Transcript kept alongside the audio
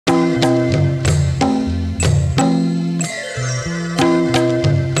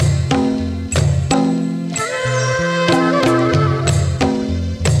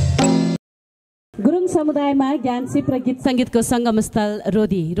समुदायमा ज्ञान सिप र गीत सङ्गीतको सङ्गमस्थल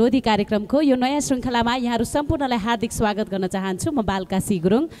रोधी कार्यक्रमको यो नयाँ श्रृङ्खलामा यहाँहरू सम्पूर्णलाई हार्दिक स्वागत गर्न चाहन्छु। म बालकाशी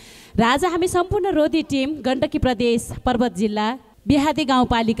गुरुङ र आज हामी सम्पूर्ण रोधी टिम गण्डकी प्रदेश पर्वत जिल्ला बिहादी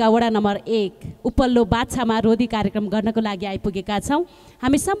गाउँपालिका वडा नम्बर 1 उपल्लो बाछामा रोधी कार्यक्रम गर्नको लागि आइपुगेका छौँ।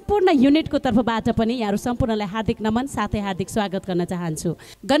 हामी सम्पूर्ण युनिटको तर्फबाट पनि यहाँहरू सम्पूर्णलाई हार्दिक नमन साथै हार्दिक स्वागत गर्न चाहन्छु।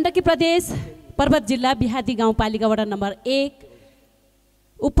 गण्डकी प्रदेश पर्वत जिल्ला बिहादी गाउँपालिका वडा नम्बर 1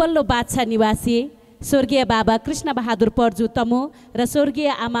 उपल्लो बाछा निवासी स्वर्गीय बाबा कृष्ण बहादुर पर्जु तमु र स्वर्गीय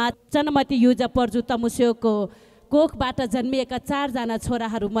आमा चनमती युज पर्जु तमुस्योको कोखबाट जन्मिएका 4 जना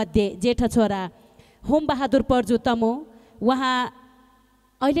छोराहरू मध्ये जेठा छोरा होम बहादुर पर्जु तमु उहाँ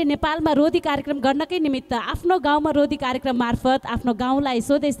अहिले नेपालमा रोधी कार्यक्रम गर्नकै निमित्त आफ्नो गाउँमा रोधी कार्यक्रम मार्फत आफ्नो गाउँलाई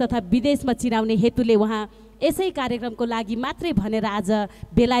स्वदेश तथा विदेशमा चिनाउने हेतुले उहाँ यसै कार्यक्रमको लागि मात्रै भनेर आज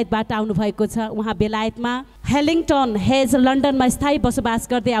बेलायतबाट आउनुभएको छ। उहाँ बेलायतमा हेलिङटन हेज लन्डनमा स्थायी बसोबास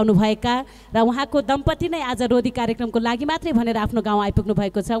गर्दै आउनुभएका र उहाँको दम्पति नै आज रोधी कार्यक्रमको लागि मात्रै भनेर आफ्नो गाउँ आइपुग्नु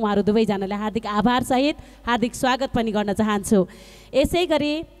भएको छ। उहाँहरू दुवैजनालाई हार्दिक आभार सहित हार्दिक स्वागत पनि गर्न चाहन्छु। यसै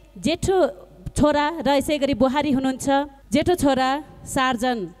गरी जेठो छोरा र यसै गरी बुहारी हुनुहुन्छ जेठो छोरा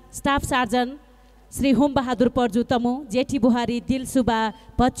surgeon staff surgeon Shri home Bahadur पर्जु तमु, जेठी बुहारी दिलसुबा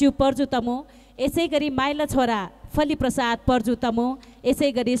बच्चु पर्जु तमु, यसै गरी माइला छोरा फली प्रसाद पर्जु तमु,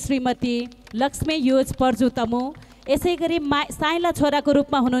 यसै गरी श्रीमती लक्ष्मी युज पर्जु तमु, यसै गरी साइला छोराको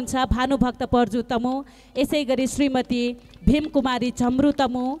रूपमा हुनुहुन्छ भानुभक्त पर्जु तमु, यसै गरी श्रीमती भीम कुमारी झम्रु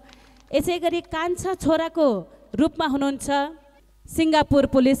तमु, यसै गरी कान्छा छोराको रूपमा हुनुहुन्छ सिङ्गापुर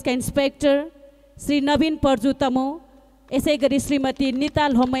पुलिसका इन्सपेक्टर श्री नवीन पर्जु तमु, यसै गरी श्रीमती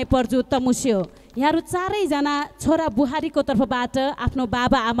निताल होमै पर्जु तमुस्यो। यहाँहरू 4 जना छोरा बुहारीको तर्फबाट आफ्नो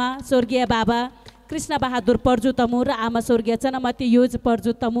बाबा आमा स्वर्गीय बाबा कृष्ण बहादुर पर्जु तमु र आमा स्वर्गीय चनमती युज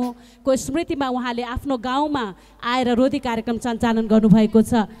पर्जु तमुको स्मृतिमा उहाँले आफ्नो गाउँमा आएर रोधी कार्यक्रम सञ्चालन गर्नुभएको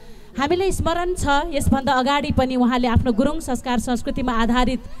छ। हामीले स्मरण छ यसभन्दा अगाडि पनि उहाँले आफ्नो गुरुङ संस्कार संस्कृतिमा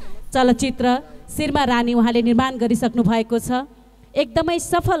आधारित चलचित्र शिरमा रानी उहाँले निर्माण गरिसक्नु भएको छ। एकदमै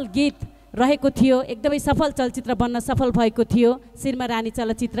सफल गीत रहेको थियो, एकदमै सफल चलचित्र बन्न सफल भएको थियो शिरमा रानी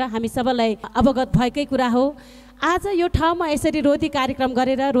चलचित्र, हामी सबैलाई अवगत भएकै कुरा हो। आज यो ठाउँमा यसरी रोधी कार्यक्रम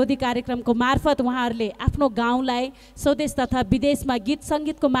गरेर रोधी कार्यक्रमको मार्फत उहाँहरूले आफ्नो गाउँलाई स्वदेश तथा विदेशमा गीत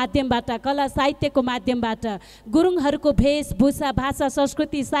सङ्गीतको माध्यमबाट कला साहित्यको माध्यमबाट गुरुङहरूको वेशभूषा भाषा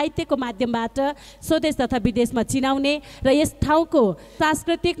संस्कृति साहित्यको माध्यमबाट स्वदेश तथा विदेशमा चिनाउने र यस ठाउँको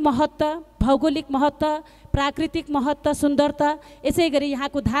सांस्कृतिक महत्त्व भौगोलिक महत्त्व प्राकृतिक महत्त्व सुन्दरता यसै गरी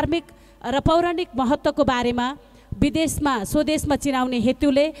यहाँको धार्मिक र पौराणिक महत्त्वको बारेमा विदेशमा स्वदेशमा चिनाउने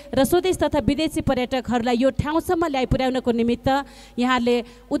हेतुले र स्वदेश तथा विदेशी पर्यटकहरूलाई यो ठाउँसम्म ल्याइ पुर्याउनको निमित्त यहाँले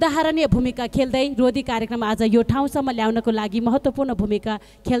उदाहरणीय भूमिका खेल्दै रोधी कार्यक्रम आज यो ठाउँसम्म ल्याउनको लागि महत्त्वपूर्ण भूमिका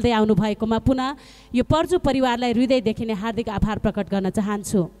खेल्दै आउनु भएकोमा पुनः यो पर्जु परिवारलाई हृदयदेखि नै हार्दिक आभार प्रकट गर्न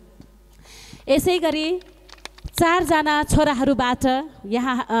चाहन्छु। यसै गरी 4 जना छोराहरूबाट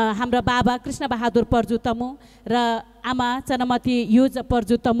यहाँ हाम्रा बाबा कृष्ण बहादुर पर्जु तमु र आमा चनमती युज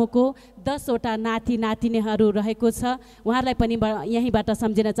पर्जु तमुको 10 वटा नाति नातिनीहरू रहेको छ। उहाँहरूलाई पनि यहीँबाट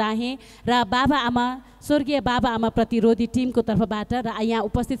सम्झिन चाहे र बाबा आमा स्वर्गीय बाबा आमा प्रति रोधी टिमको तर्फबाट र यहाँ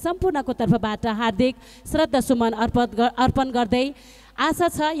उपस्थित सम्पूर्णको तर्फबाट हार्दिक श्रद्धा सुमन अर्पण गर्दै आशा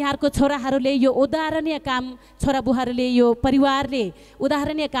छ यहाँहरूको छोराहरूले यो उदाहरणीय काम छोरा बुहारीले यो परिवारले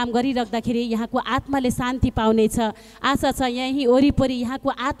उदाहरणीय काम गरिराख्दाखेरि यहाँको आत्माले शान्ति पाउनेछ। आशा छ यहीँ वरिपरि यहाँको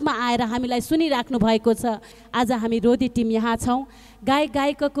आत्मा आएर हामीलाई सुनिराख्नु भएको छ। आज हामी रोधी टिम यहाँ छौँ। गायक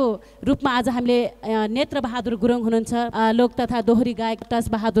गायिकाको रूपमा आज हामीले नेत्र बहादुर गुरुङ हुनुहुन्छ, लोक तथा दोहोरी गायक टस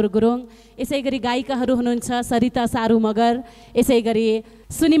बहादुर गुरुङ, यसै गरी गायिकाहरू हुनुहुन्छ सरिता सारू मगर, यसै गरी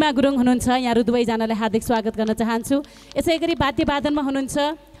सुनिमा गुरुङ हुनुहुन्छ। यहाँहरू दुवैजनालाई हार्दिक स्वागत गर्न चाहन्छु। यसै गरी वाद्यवादनमा हुनुहुन्छ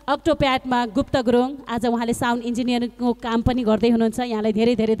अक्टोप्याडमा गुप्ता गुरुङ, आज उहाँले साउन्ड इन्जिनियरिङको काम पनि गर्दै हुनुहुन्छ, यहाँलाई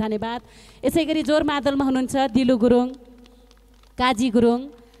धेरै धेरै धन्यवाद। यसै गरी जोर मादलमा हुनुहुन्छ दिलु गुरुङ काजी गुरुङ,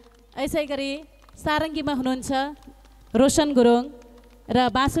 यसै गरी सारङ्गीमा हुनुहुन्छ रोशन गुरुङ र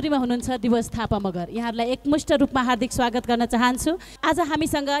बाँसुरीमा हुनुहुन्छ दिवस थापा मगर। यहाँहरूलाई एकमुष्ट रूपमा हार्दिक स्वागत गर्न चाहन्छु। आज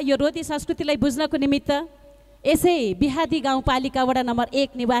हामीसँग यो रोधी संस्कृतिलाई बुझ्नको निमित्त यसै बिहादी गाउँपालिका वडा नम्बर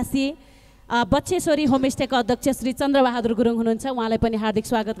 1 निवासी बच्चेश्वरी होमस्टेका अध्यक्ष श्री चन्द्रबहादुर गुरुङ हुनुहुन्छ, उहाँलाई पनि हार्दिक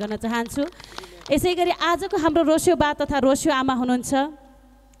स्वागत गर्न चाहन्छु। यसै गरी आजको हाम्रो रोस्यो बा तथा रोस्यो आमा हुनुहुन्छ,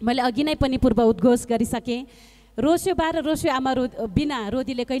 मैले अघि नै पनि पूर्व उद्घोष गरिसकेँ। रोस्यो बा र रोस्यो आमा बिना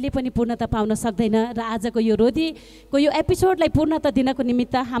रोधीले कहिले पनि पूर्णता पाउन सक्दैन र आजको यो रोधीको यो एपिसोडलाई पूर्णता दिनको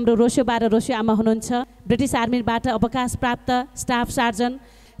निमित्त हाम्रो रोस्यो बा र रोस्यो आमा हुनुहुन्छ ब्रिटिस आर्मीबाट अवकाश प्राप्त staff surgeon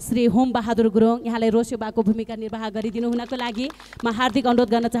Shri home Bahadur Gurung, यहाँलाई रोस्यो बाको भूमिका निर्वाह गरिदिनु हुनको लागि म हार्दिक अनुरोध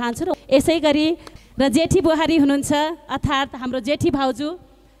गर्न चाहन्छु। यसै गरी र जेठी बुहारी हुनुहुन्छ अर्थात् हाम्रो जेठी भाउजू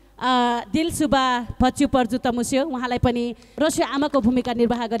दिल सुबा भच्चु पर्जु तमुस्यो उहाँलाई पनि रसो आमाको भूमिका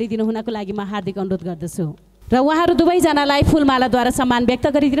निर्वाह गरिदिनु हुनको लागि म हार्दिक अनुरोध गर्दछु र उहाँहरू दुवैजनालाई फुलमालाद्वारा सम्मान व्यक्त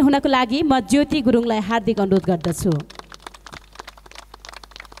गरिदिनु हुनको लागि म ज्योति गुरुङलाई हार्दिक अनुरोध गर्दछु।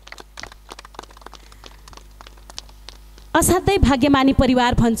 असाध्यै भाग्यमानी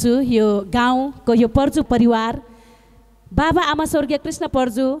परिवार भन्छु यो गाउँको यो पर्जु परिवार। बाबा आमा स्वर्गीय कृष्ण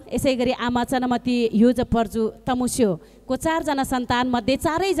पर्जु यसै गरी आमा चनमती योज पर्जु तमुस्योको 4 जना सन्तान मध्ये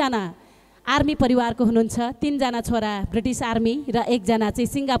 4 जना आर्मी परिवारको हुनुहुन्छ। 3 जना छोरा ब्रिटिस आर्मी र 1 जना चाहिँ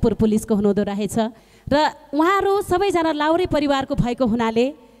सिङ्गापुर पुलिसको हुनुहुँदो रहेछ र उहाँहरू सबैजना लाउरे परिवारको भएको हुनाले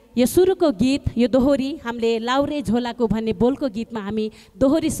यो सुरुको गीत यो दोहोरी हामीले लाउरे झोलाको भन्ने बोलको गीतमा हामी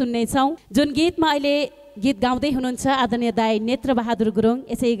दोहोरी सुन्नेछौँ। जुन गीतमा अहिले गीत गाउँदै हुनुहुन्छ आदरणीय दाई नेत्र बहादुर गुरुङ,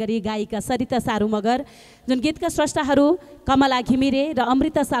 यसै गरी गायिका सरिता सारू मगर, जुन गीतका स्रष्टाहरू कमला घिमिरे र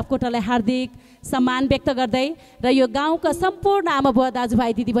अमृता सापकोटालाई हार्दिक सम्मान व्यक्त गर्दै र यो गाउँका सम्पूर्ण आमा बुवा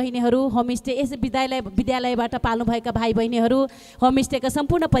दाजुभाइ दिदीबहिनीहरू, होमस्टे यस विद्यालयबाट पाल्नुभएका भाइ बहिनीहरू, होमस्टेका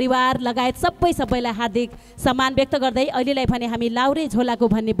सम्पूर्ण परिवार लगायत सबैलाई हार्दिक सम्मान व्यक्त गर्दै अहिलेलाई भने हामी लाउरे झोलाको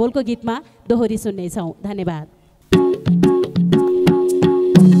भन्ने बोलको गीतमा दोहोरी सुन्नेछौँ। धन्यवाद।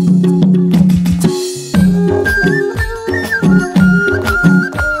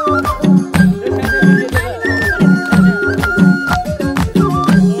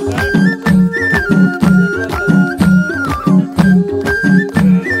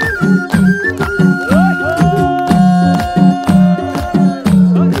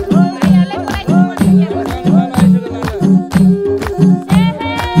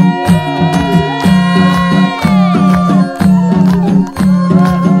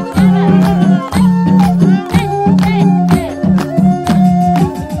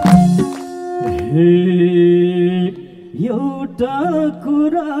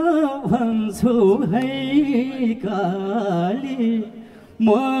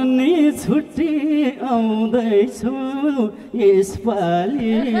 मनी छुट्टी आउँदैछु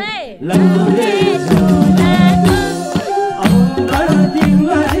यसपालि लाउरे झोलाको आउँदा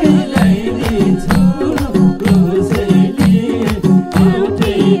तिमीलाई ल्याइदिन्छु कसैले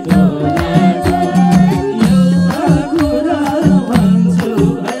एउटै तोलाको एउटा कुरा भन्छु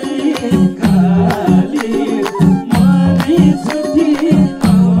है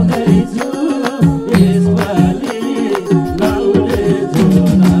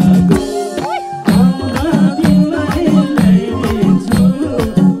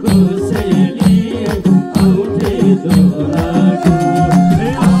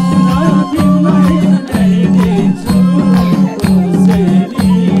खाली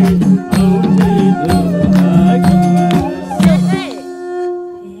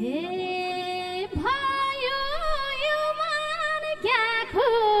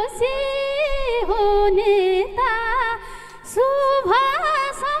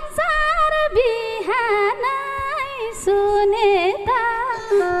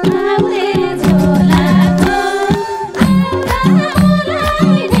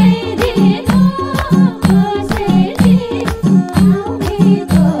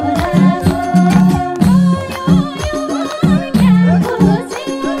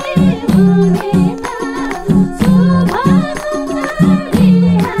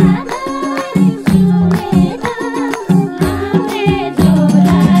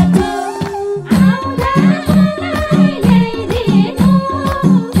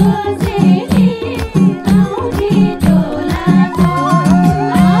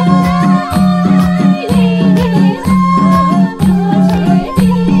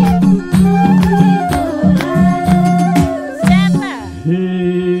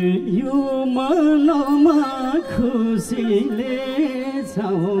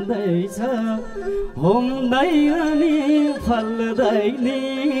मनी छुट्टी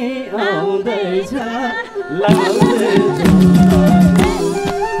आउँदैछु यसपालि लाउरे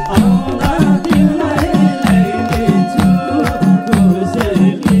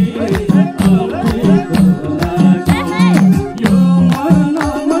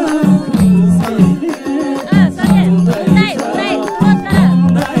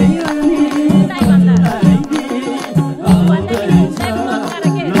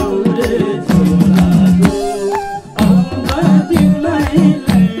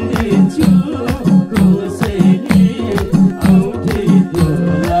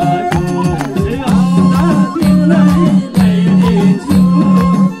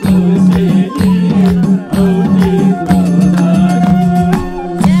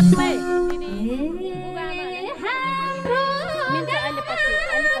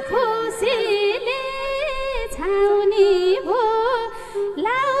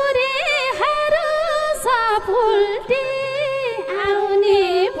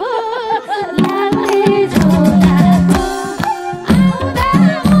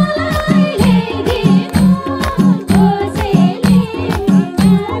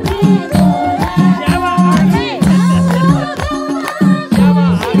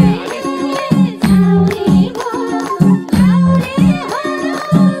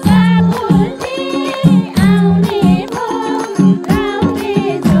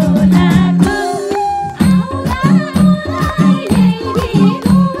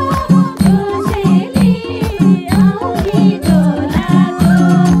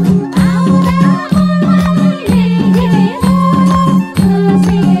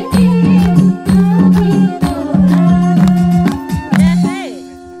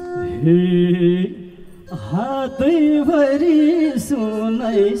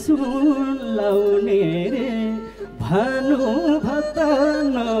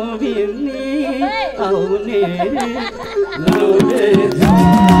नबिनी आउने लौरे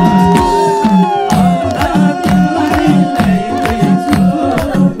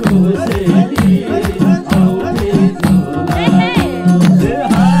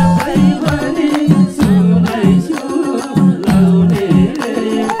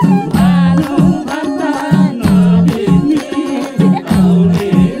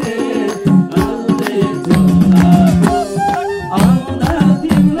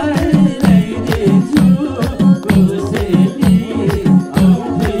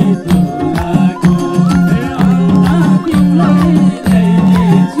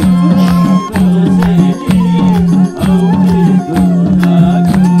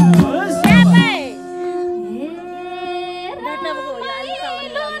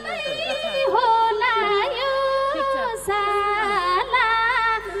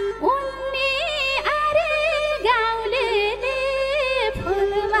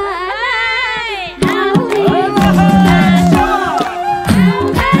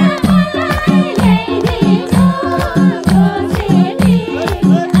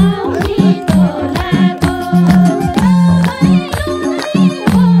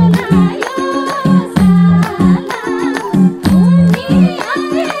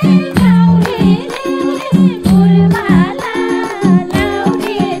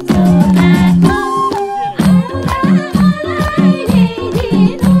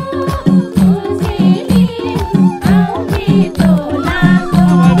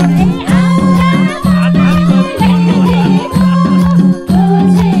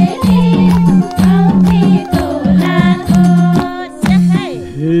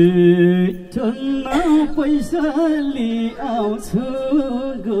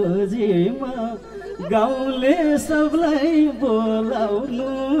गाउँले सबलाई बोलाउनु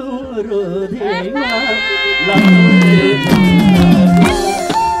रोधीमा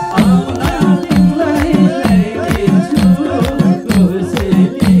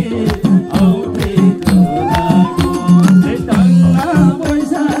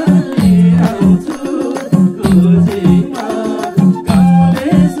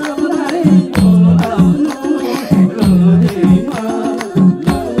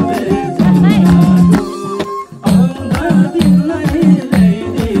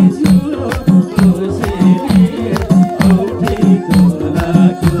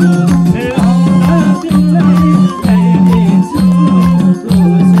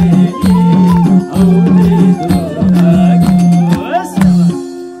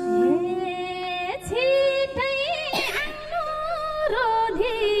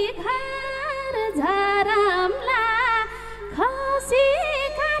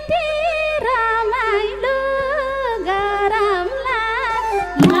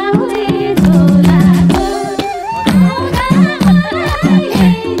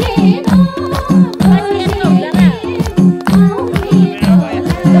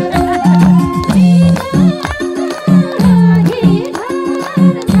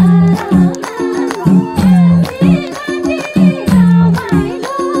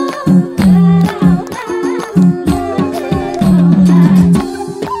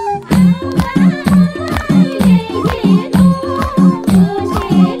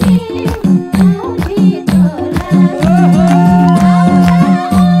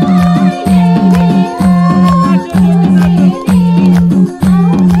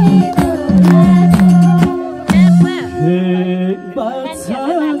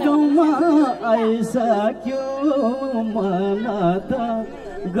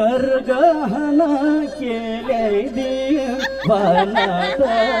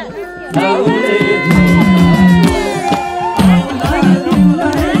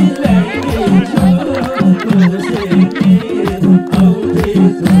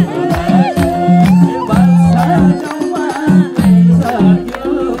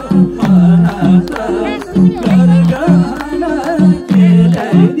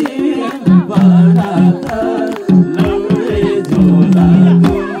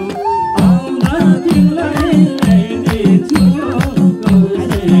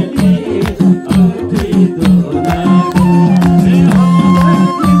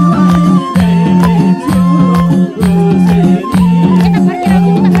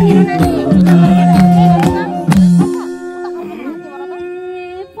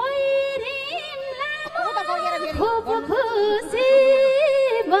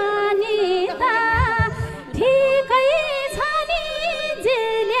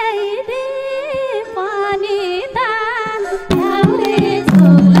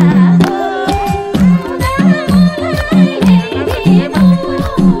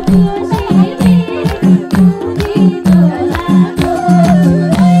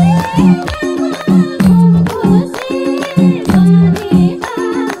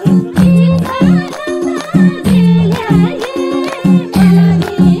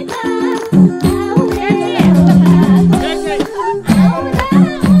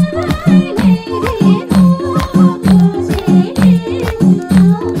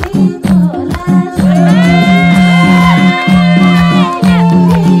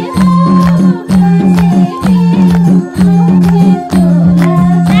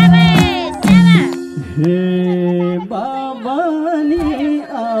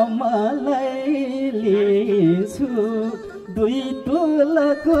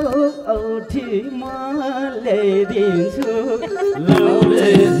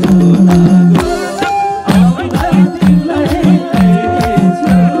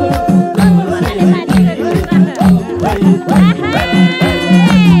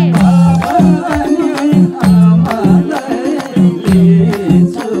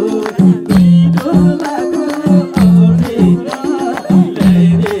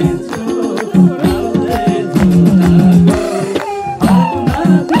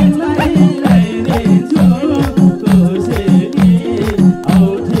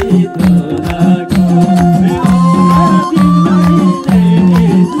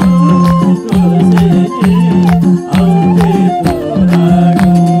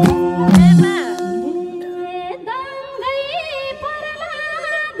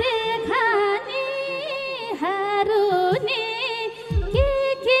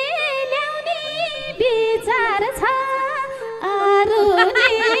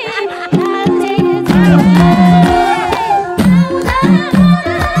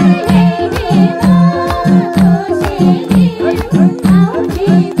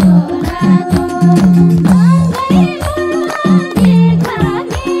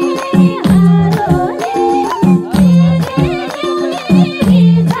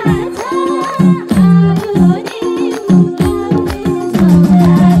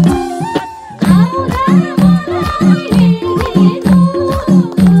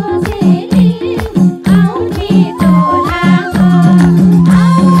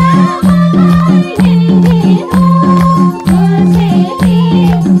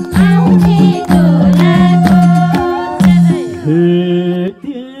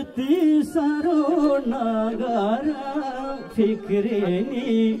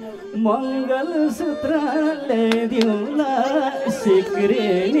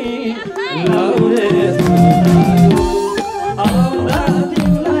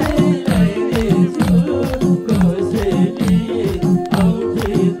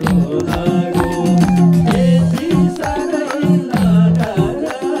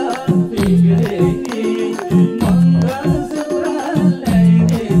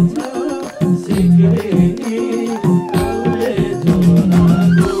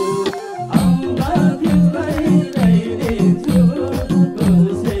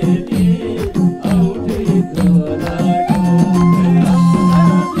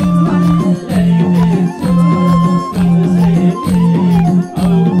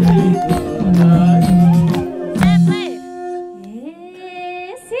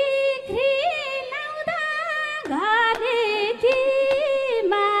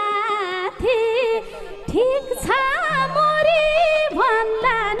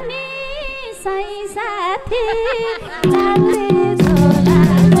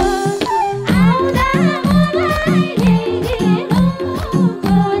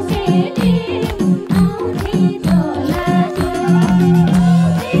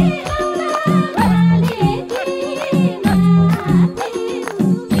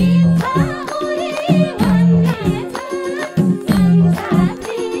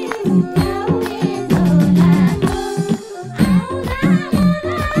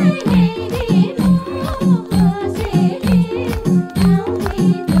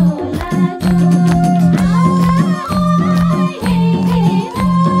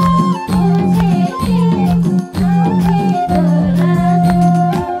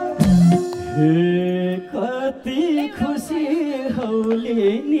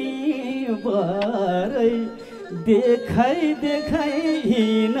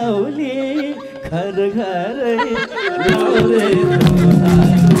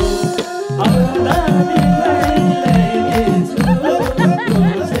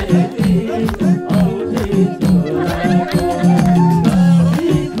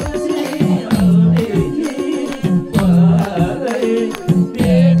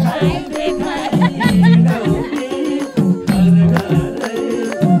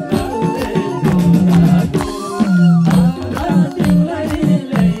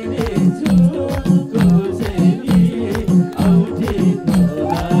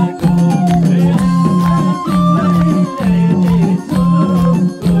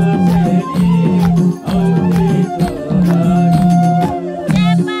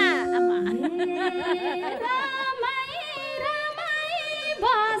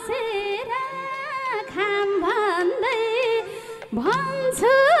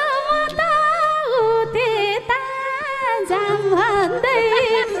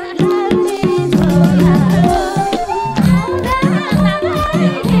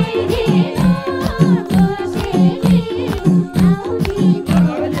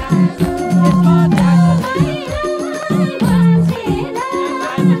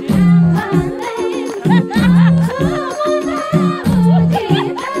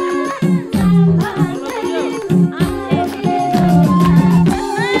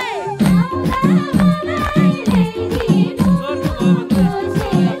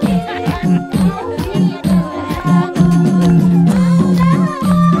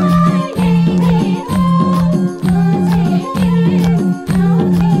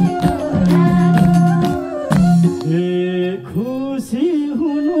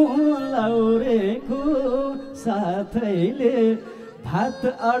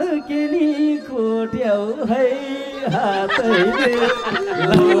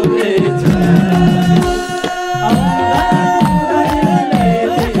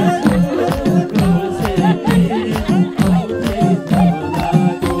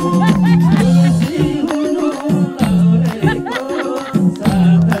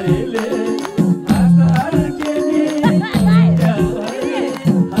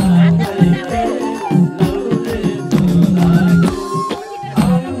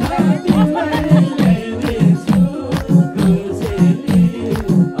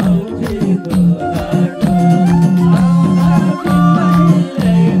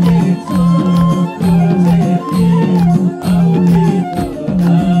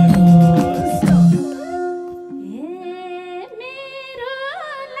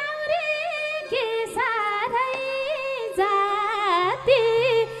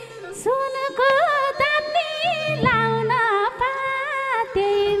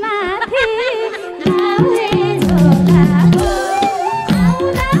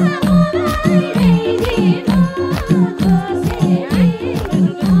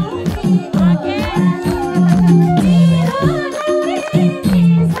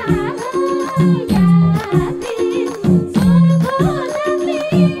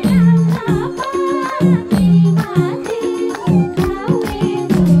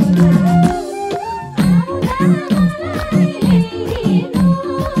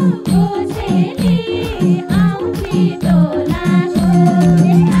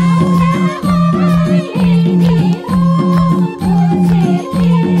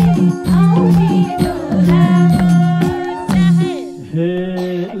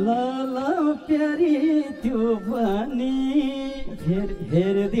ल प्यारी त्यो पनि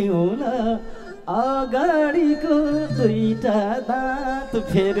फेरिदिउँला अगाडिको दुईटा दाँत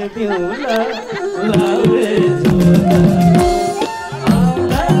फेरिदिउँला लाउरे झोला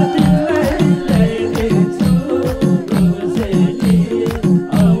आउँदा तिमीलाई ल्याइदिन्छु रोसेली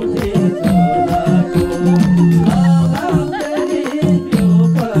औठे झोलाको ल प्यारी त्यो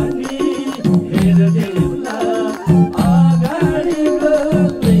पनि फेरिदिउँला अगाडिको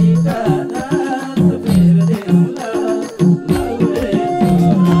दुईटा दाँत फेरिदिउँला लाउरे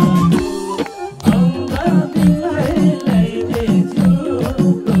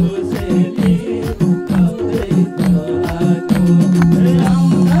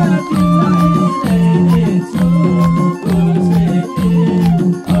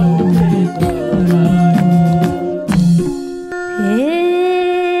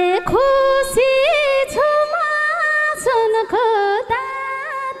Oh,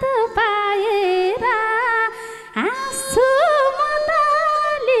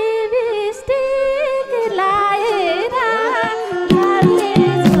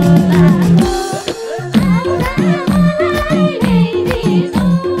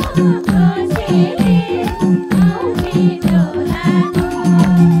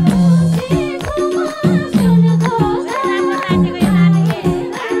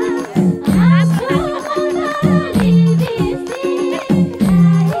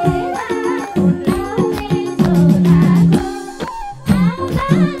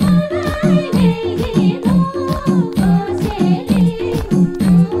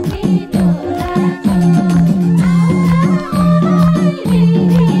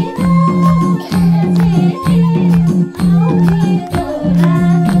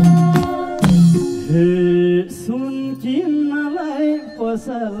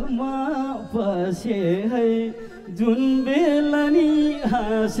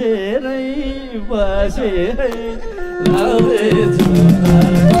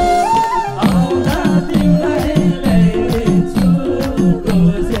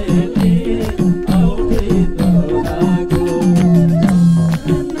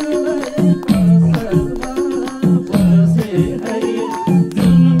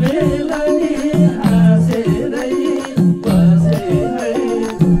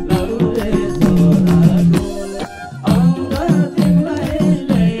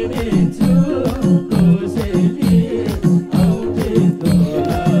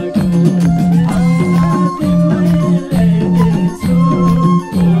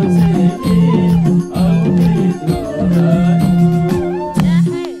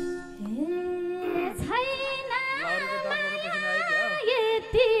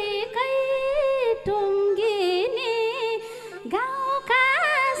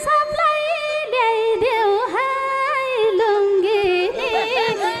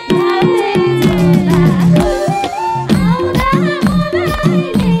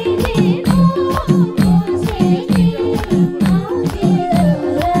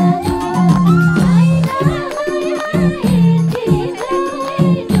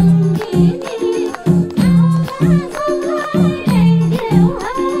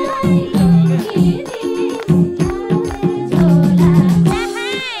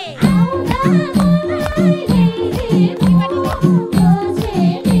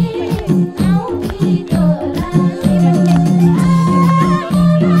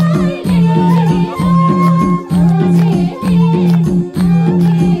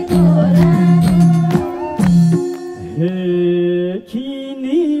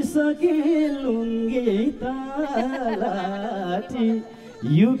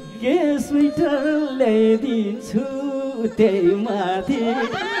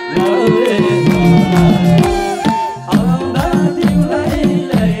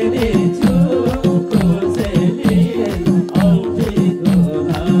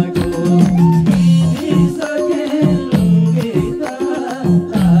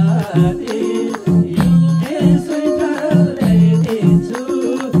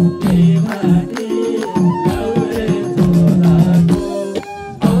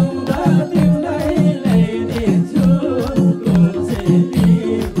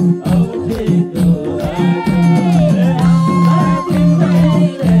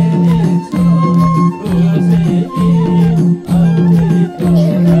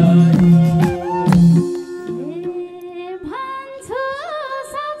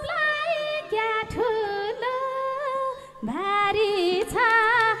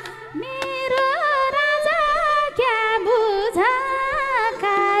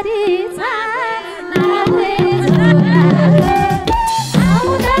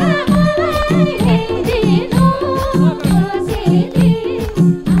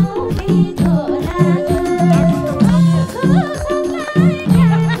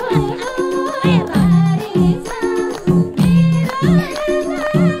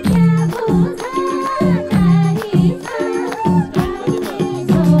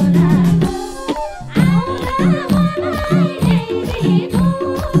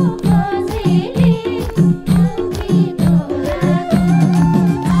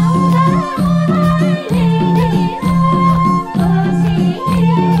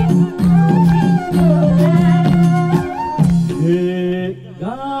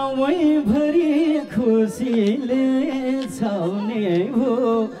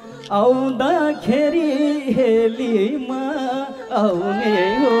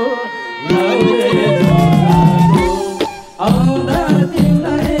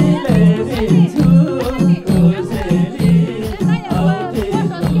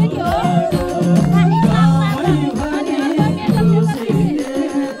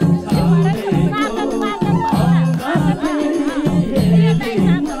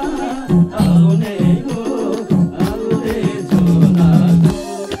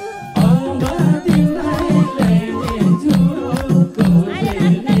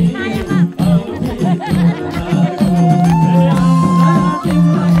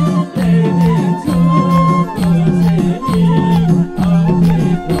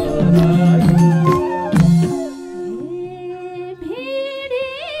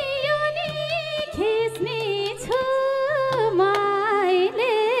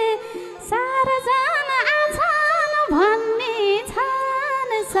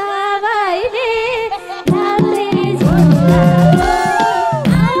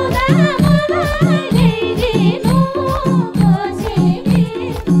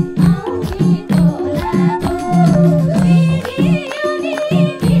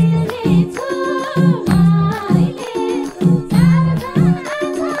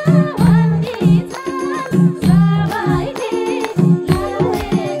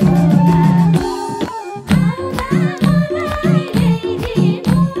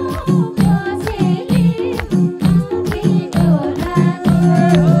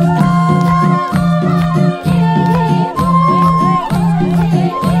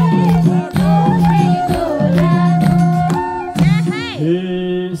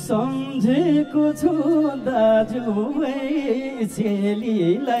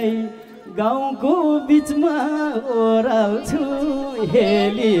 गाउँको बिचमा ओराल्छु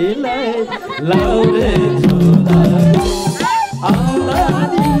हेलीलाई लाउरे छोदाको आउँदा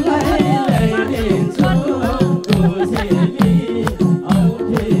तिमीलाई ल्याइदिन्छु कोसेली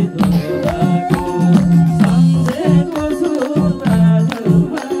औठे धोदाको सम्झेको छु दाजुभाइ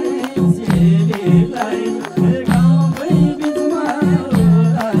चेलीलाई गाउँकै बिचमा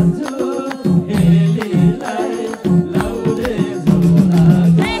ओराल्छु हेलीलाई लाउरे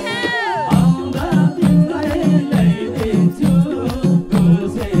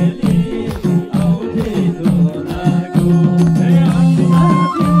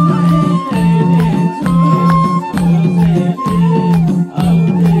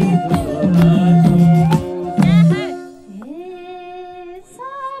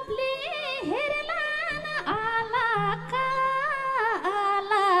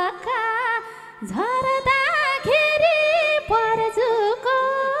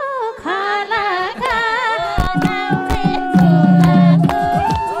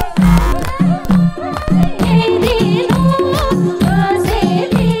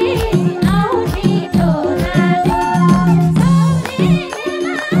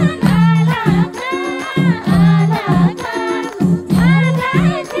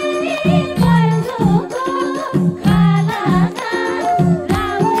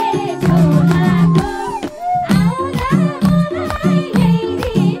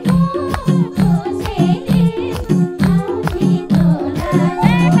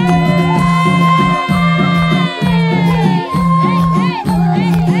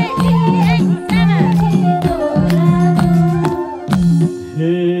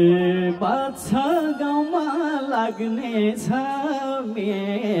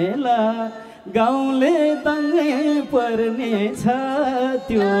गाउँले दङ्गे पर्ने छ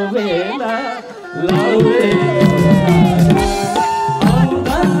त्यो बेला लाउरे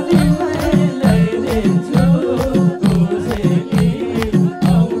आउँदा तिमीलाई ल्याइदिन्छु कोसेली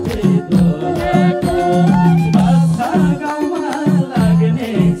औठे धोदाको बाछा गाउँमा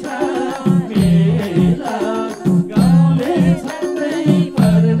लाग्ने छ मेला गाउँले छँदै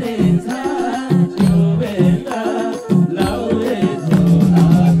पर्ने छ त्यो बेला लाउरे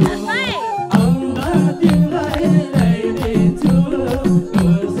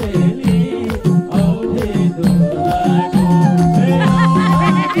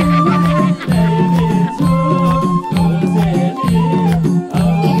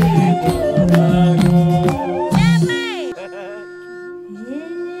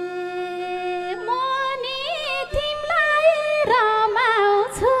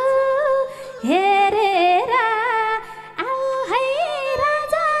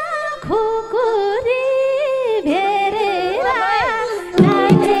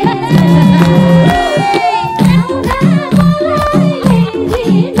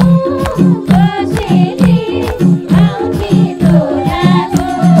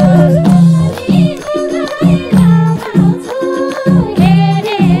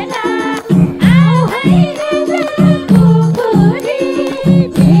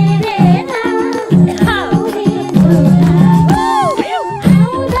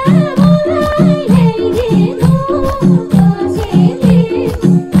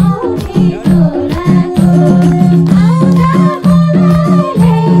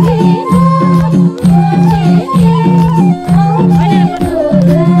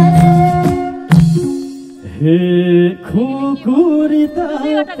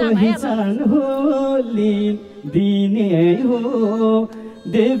पहिचान हो दिने हो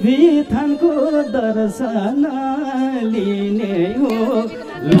देवी थानको दर्शन लिने हो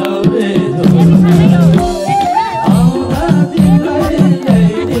लौरे आउँदा तिमीलाई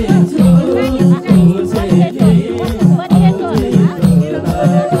ल्याइदिन्छु खुसेली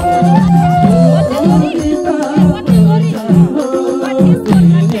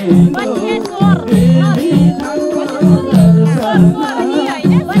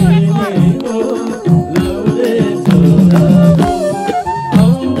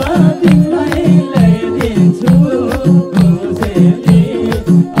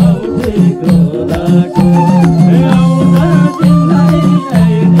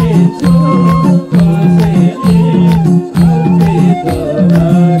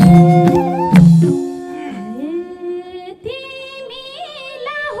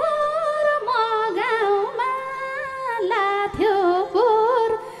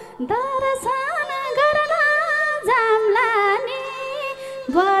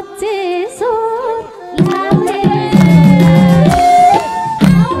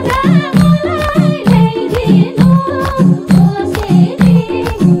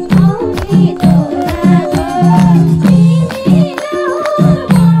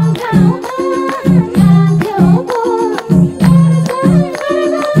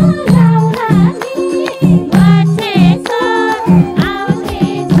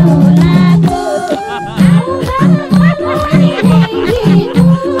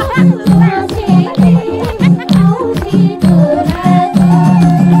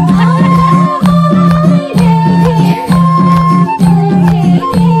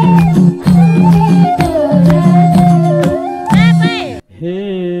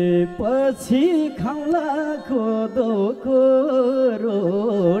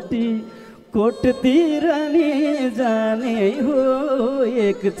कोटतिर नि जाने हो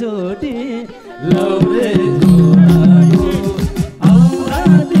एकचोटि लौरे झोलाको आउँदा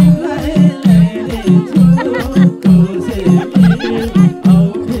तिमीलाई ल्याइदिन्छु खुसेली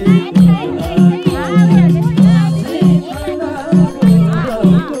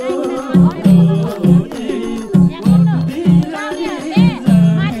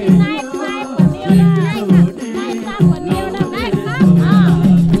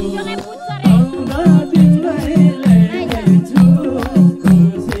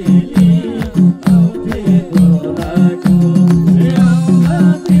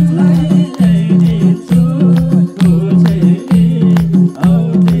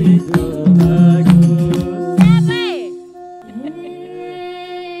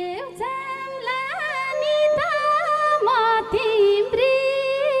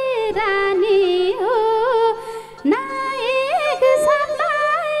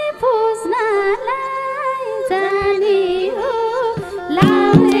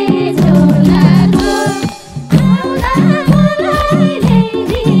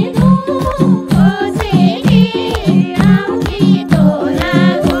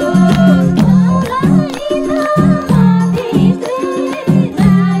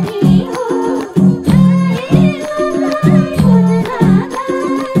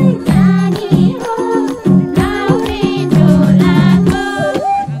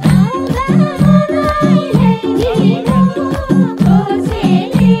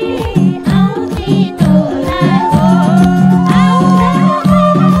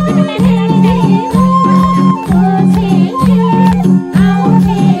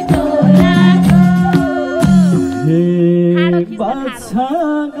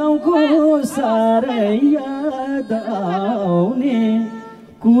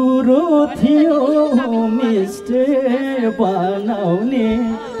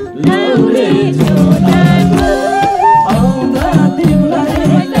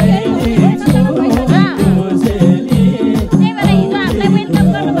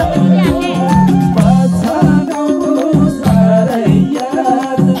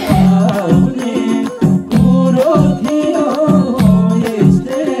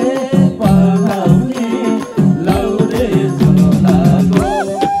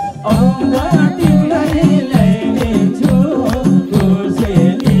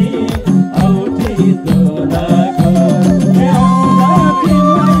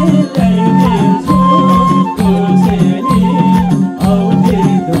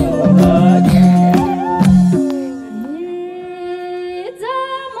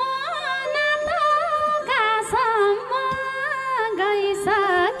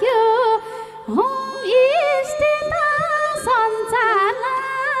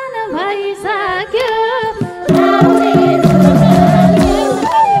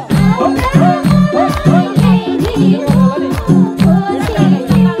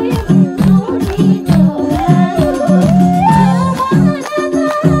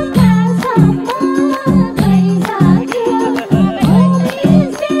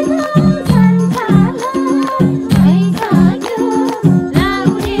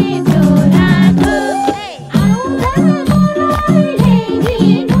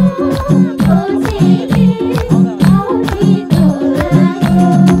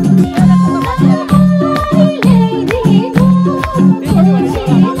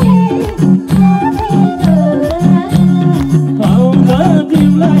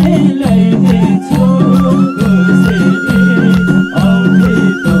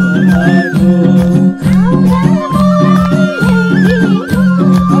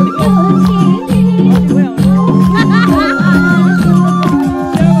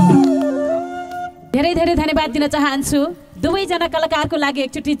धेरै धेरै धन्यवाद दिन चाहन्छु दुवैजना कलाकारको लागि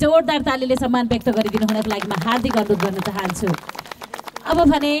एकचोटि जोरदार तालीले सम्मान व्यक्त गरिदिनु हुनको लागि म हार्दिक अनुरोध गर्न चाहन्छु। अब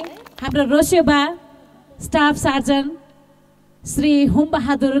भने हाम्रो रोसियोबा स्टाफ सार्जन श्री हुम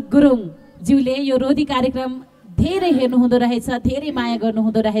बहादुर गुरुङ ज्यूले यो रोधी कार्यक्रम धेरै हेर्नु हुँदो रहेछ, धेरै माया गर्नु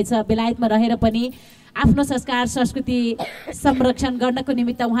हुँदो रहेछ। बेलायतमा रहेर पनि आफ्नो संस्कार संस्कृति संरक्षण गर्नको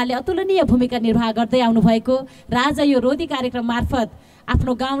निमित्त उहाँले अतुलनीय भूमिका निर्वाह गर्दै आउनु भएको र आज यो रोधी कार्यक्रम मार्फत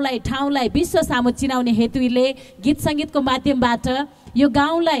आफ्नो गाउँलाई ठाउँलाई विश्व सामु चिनाउने हेतुले गीत सङ्गीतको माध्यमबाट यो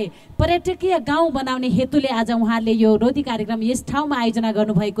गाउँलाई पर्यटकीय गाउँ बनाउने हेतुले आज उहाँले यो रोधी कार्यक्रम यस ठाउँमा आयोजना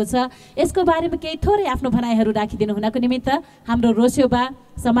गर्नुभएको छ। यसको बारेमा केही थोरै आफ्नो भनाइहरू राखिदिनु हुनको निमित्त हाम्रो रोसियोबा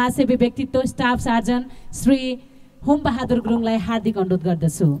समाजसेवी व्यक्तित्व स्टाफ सार्जन श्री हुम बहादुर गुरुङलाई हार्दिक अनुरोध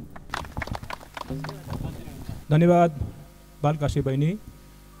गर्दछु। धन्यवाद बालकाशी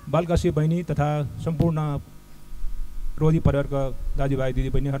बहिनी तथा सम्पूर्ण रोधी परिवारका दाजुभाइ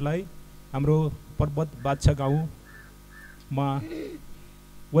दिदीबहिनीहरूलाई हाम्रो पर्वत बादशाह गाउँमा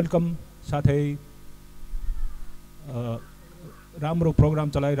वेलकम साथै राम्रो प्रोग्राम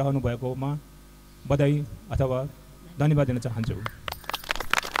चलाइरहनु भएकोमा बधाई अथवा धन्यवाद दिन चाहन्छु।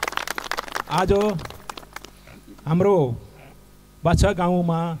 आज हाम्रो बादशाह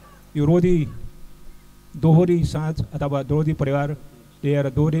गाउँमा यो रोधी दोहोरी साँझ अथवा दोहोरी परिवार लिएर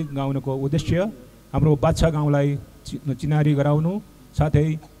दोहोरी गाउनको उद्देश्य हाम्रो बादशाह गाउँलाई चिनारी गराउनु साथै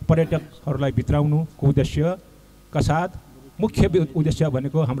पर्यटकहरूलाई भित्राउनुको उद्देश्यका साथ मुख्य उद्देश्य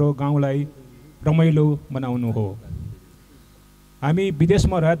भनेको हाम्रो गाउँलाई रमाइलो बनाउनु हो। हामी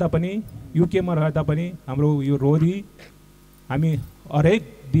विदेशमा रहे तापनि युकेमा रहे तापनि हाम्रो यो रोधी हामी हरेक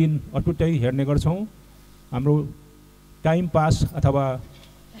दिन अटुटै हेर्ने गर्छौँ। हाम्रो टाइम पास अथवा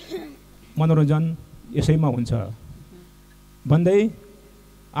मनोरञ्जन यसैमा हुन्छ भन्दै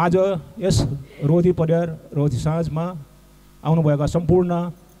आज यस रोधी परिवार रोधी साँझमा आउनुभएका सम्पूर्ण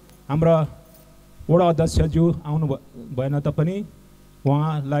हाम्रा वडा अध्यक्षज्यू आउनु भएन तापनि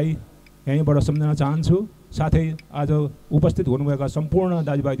उहाँलाई यहीँबाट सम्झन चाहन्छु। साथै आज उपस्थित हुनुभएका सम्पूर्ण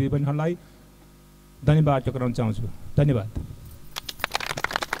दाजुभाइ दिदीबहिनीहरूलाई धन्यवाद व्यक्त गर्न चाहन्छु। धन्यवाद।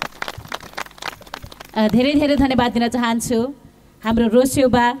 धेरै धेरै धन्यवाद दिन चाहन्छु हाम्रो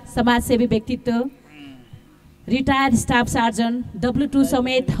रोसियोबा समाजसेवी व्यक्तित्व रिटायर्ड स्टाफ सार्जन W2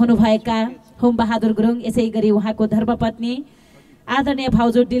 समेत हुनुभएका हुम बहादुर गुरुङ, यसै गरी उहाँको धर्मपत्नी आदरणीय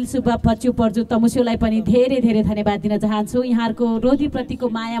भाउजू दिलसुब्बा पच्चु पर्जु तमुस्युलाई पनि धेरै धेरै धन्यवाद दिन चाहन्छु। यहाँहरूको रोधीप्रतिको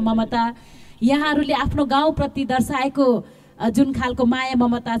माया ममता, यहाँहरूले आफ्नो गाउँप्रति दर्शाएको जुन खालको माया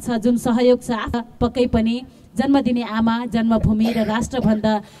ममता छ, जुन सहयोग छ, पक्कै पनि जन्म दिने आमा, जन्मभूमि र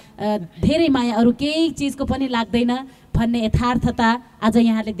राष्ट्रभन्दा धेरै माया अरू केही चिजको पनि लाग्दैन भन्ने यथार्थता आज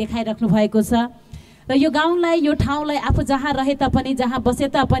यहाँले देखाइराख्नु भएको छ। र यो गाउँलाई, यो ठाउँलाई आफू जहाँ रहे तापनि, जहाँ बसे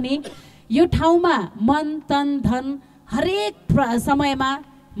तापनि यो ठाउँमा मन तन धन हरेक समयमा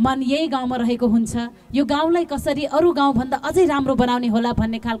मन यही गाउँमा रहेको हुन्छ। यो गाउँलाई कसरी अरू गाउँभन्दा अझै राम्रो बनाउने होला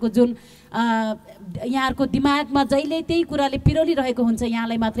भन्ने खालको जुन यहाँहरूको दिमागमा जहिले त्यही कुराले पिरोलिरहेको हुन्छ।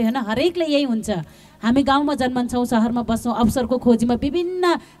 यहाँलाई मात्रै होइन, हरेकले यही हुन्छ। हामी गाउँमा जन्मन्छौँ, सहरमा बस्छौँ, अवसरको खोजीमा विभिन्न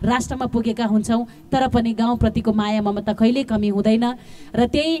राष्ट्रमा पुगेका हुन्छौँ, तर पनि गाउँप्रतिको माया ममता कहिल्यै कमी हुँदैन। र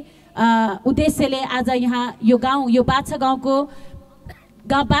त्यही उद्देश्यले आज यहाँ यो गाउँ, यो बाछा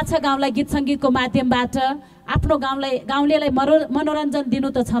गाउँलाई गीत सङ्गीतको माध्यमबाट आफ्नो गाउँलेलाई मनोरञ्जन दिनु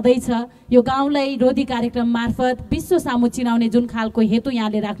त छँदैछ, यो गाउँलाई रोधी कार्यक्रम मार्फत विश्व सामु चिनाउने जुन खालको हेतु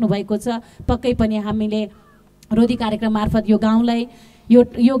यहाँले राख्नु भएको छ, पक्कै पनि हामीले रोधी कार्यक्रम मार्फत यो गाउँलाई,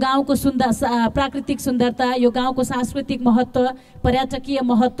 यो गाउँको प्राकृतिक सुन्दरता, यो गाउँको सांस्कृतिक महत्त्व, पर्यटकीय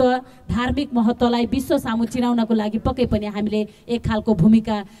महत्त्व, धार्मिक महत्त्वलाई विश्व सामु चिनाउनको लागि पक्कै पनि हामीले एक खालको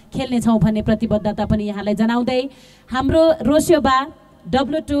भूमिका खेल्नेछौँ भन्ने प्रतिबद्धता पनि यहाँलाई जनाउँदै हाम्रो रोसियोबा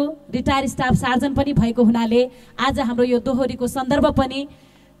W2 रिटायर स्टाफ सार्जन पनि भएको हुनाले आज हाम्रो यो दोहोरीको सन्दर्भ पनि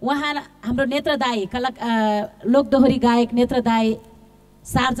उहाँ हाम्रो नेत्र दाई लोक दोहोरी गायक नेत्र दाई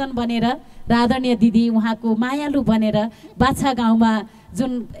सार्जन बनेर र आदरणीय दिदी उहाँको मायालु बनेर बाछा गाउँमा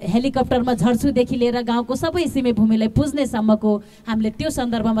जुन हेलिकप्टरमा झर्छुदेखि लिएर गाउँको सबै सीमे भूमिलाई पुज्नेसम्मको हामीले त्यो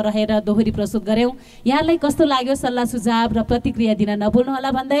सन्दर्भमा रहेर दोहोरी प्रस्तुत गऱ्यौँ। यहाँलाई कस्तो लाग्यो सल्लाह सुझाव र प्रतिक्रिया दिन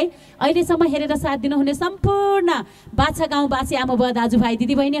नभुल्नुहोला भन्दै अहिलेसम्म हेरेर साथ दिनुहुने सम्पूर्ण बाछा गाउँवासी आमाबुवा दाजुभाइ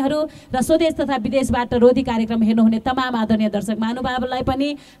दिदीबहिनीहरू र स्वदेश तथा विदेशबाट रोधी कार्यक्रम हेर्नुहुने तमाम आदरणीय दर्शक महानुभावलाई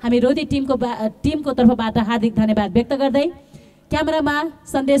पनि हामी रोधी टिमको तर्फबाट हार्दिक धन्यवाद व्यक्त गर्दै क्यामेरामा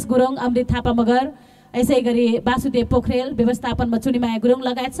सन्देश गुरुङ, अमृत थापा मगर, यसै गरी बासुदेव पोखरेल, व्यवस्थापनमा चुनी गुरुङ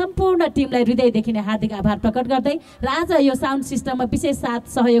लगायत सम्पूर्ण टिमलाई हृदयदेखि नै हार्दिक आभार प्रकट गर्दै र आज यो साउन्ड सिस्टममा विशेष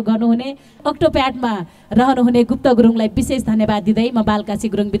साथ सहयोग गर्नुहुने अक्टोप्याडमा रहनुहुने गुप्ता गुरुङलाई विशेष धन्यवाद दिँदै म बालकाशी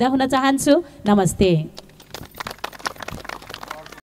गुरुङ बिदा हुन चाहन्छु। नमस्ते।